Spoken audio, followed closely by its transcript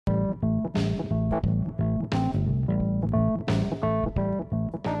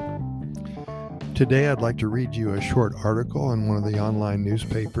Today I'd like to read you a short article in one of the online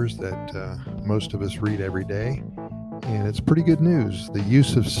newspapers that most of us read every day, and it's pretty good news. The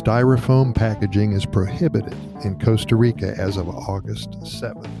use of styrofoam packaging is prohibited in Costa Rica as of August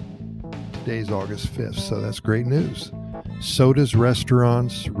 7th. Today's August 5th, so that's great news. Sodas,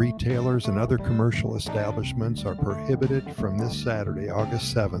 restaurants, retailers, and other commercial establishments are prohibited from this Saturday,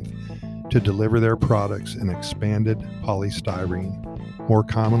 August 7th, to deliver their products in expanded polystyrene, more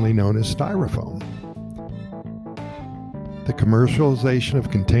commonly known as styrofoam. The commercialization of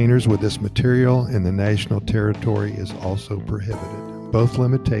containers with this material in the national territory is also prohibited. Both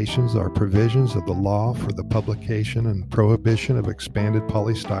limitations are provisions of the law for the publication and prohibition of expanded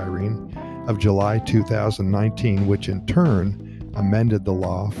polystyrene of July 2019, which in turn amended the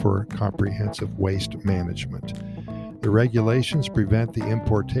law for comprehensive waste management. The regulations prevent the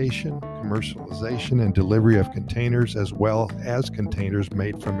importation, commercialization, and delivery of containers as well as containers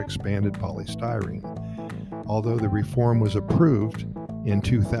made from expanded polystyrene. Although the reform was approved in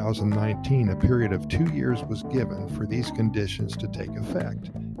 2019, a period of 2 years was given for these conditions to take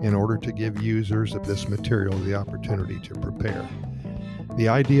effect in order to give users of this material the opportunity to prepare. The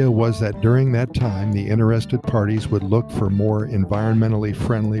idea was that during that time, the interested parties would look for more environmentally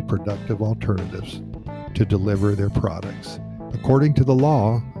friendly, productive alternatives to deliver their products. According to the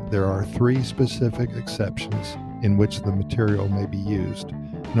law, there are 3 specific exceptions in which the material may be used.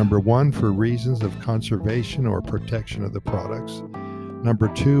 Number 1, for reasons of conservation or protection of the products. Number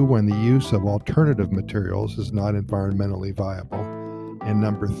 2, when the use of alternative materials is not environmentally viable. And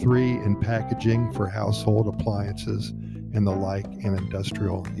number 3, in packaging for household appliances and the like and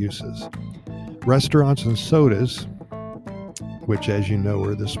industrial uses. Restaurants and sodas, which as you know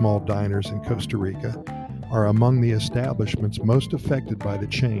are the small diners in Costa Rica, are among the establishments most affected by the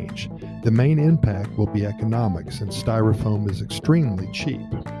change. The main impact will be economic, since styrofoam is extremely cheap.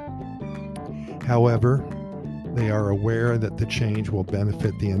 However, they are aware that the change will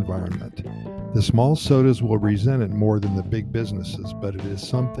benefit the environment. The small sodas will resent it more than the big businesses, but it is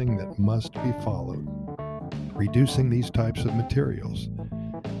something that must be followed. Reducing these types of materials.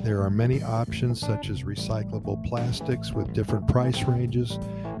 There are many options such as recyclable plastics with different price ranges.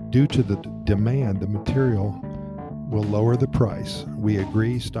 Due to the demand, the material will lower the price. We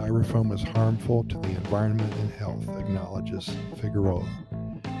agree styrofoam is harmful to the environment and health, acknowledges Figueroa.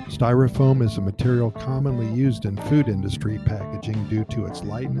 Styrofoam is a material commonly used in food industry packaging due to its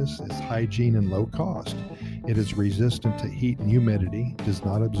lightness, its hygiene, and low cost. It is resistant to heat and humidity, does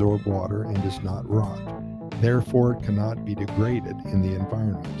not absorb water, and does not rot. Therefore, it cannot be degraded in the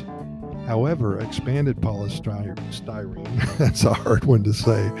environment. However, expanded polystyrene, that's a hard one to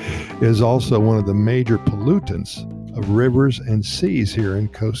say, is also one of the major pollutants of rivers and seas here in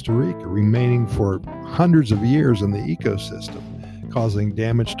Costa Rica, remaining for hundreds of years in the ecosystem, causing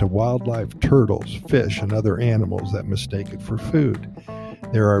damage to wildlife, turtles, fish, and other animals that mistake it for food.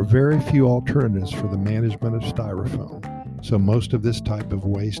 There are very few alternatives for the management of styrofoam, so most of this type of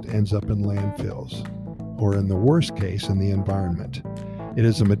waste ends up in landfills, or in the worst case, in the environment. It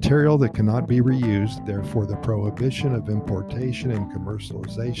is a material that cannot be reused, therefore the prohibition of importation and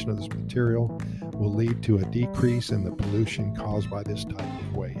commercialization of this material will lead to a decrease in the pollution caused by this type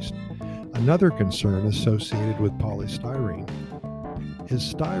of waste. Another concern associated with polystyrene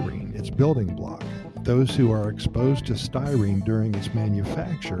is styrene, its building block. Those who are exposed to styrene during its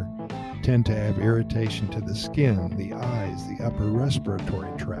manufacture tend to have irritation to the skin, the eyes, the upper respiratory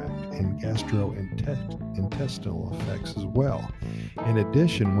tract, and gastrointestinal effects as well. In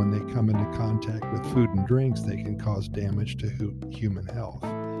addition, when they come into contact with food and drinks, they can cause damage to human health.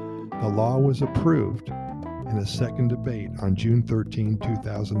 The law was approved in a second debate on June 13,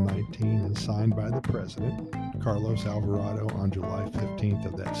 2019, and signed by the President, Carlos Alvarado, on July 15th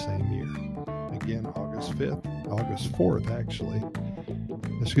of that same year. Again, August 4th, August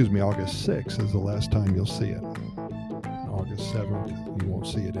 6th is the last time you'll see it. August 7th, you won't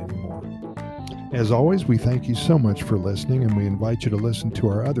see it anymore. As always, we thank you so much for listening, and we invite you to listen to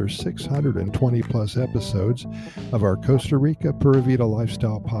our other 620 plus episodes of our Costa Rica Pura Vida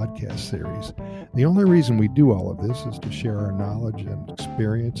Lifestyle podcast series. The only reason we do all of this is to share our knowledge and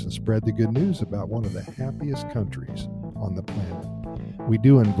experience and spread the good news about one of the happiest countries on the planet. We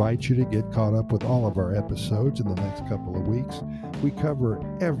do invite you to get caught up with all of our episodes in the next couple of weeks. We cover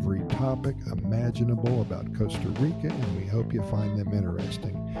every topic imaginable about Costa Rica, and we hope you find them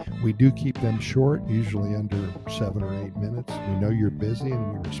interesting. We do keep them short, usually under 7 or 8 minutes. We know you're busy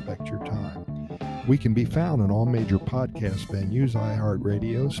and we respect your time. We can be found on all major podcast venues,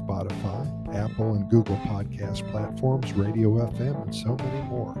 iHeartRadio, Spotify, Apple and Google podcast platforms, Radio FM, and so many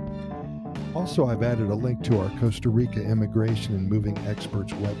more. Also, I've added a link to our Costa Rica Immigration and Moving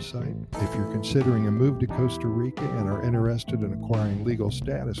Experts website. If you're considering a move to Costa Rica and are interested in acquiring legal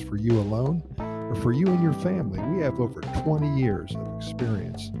status for you alone or for you and your family, we have over 20 years of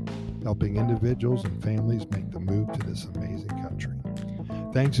experience helping individuals and families make the move to this amazing country.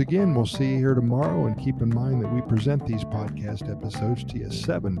 Thanks again. We'll see you here tomorrow, and keep in mind that we present these podcast episodes to you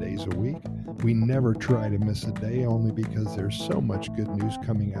 7 days a week. We never try to miss a day, only because there's so much good news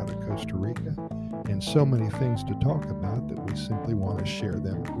coming out of Costa Rica and so many things to talk about that we simply want to share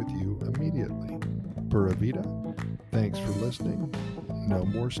them with you immediately. Pura Vida, thanks for listening. No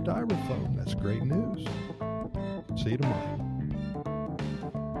more styrofoam. That's great news. See you tomorrow.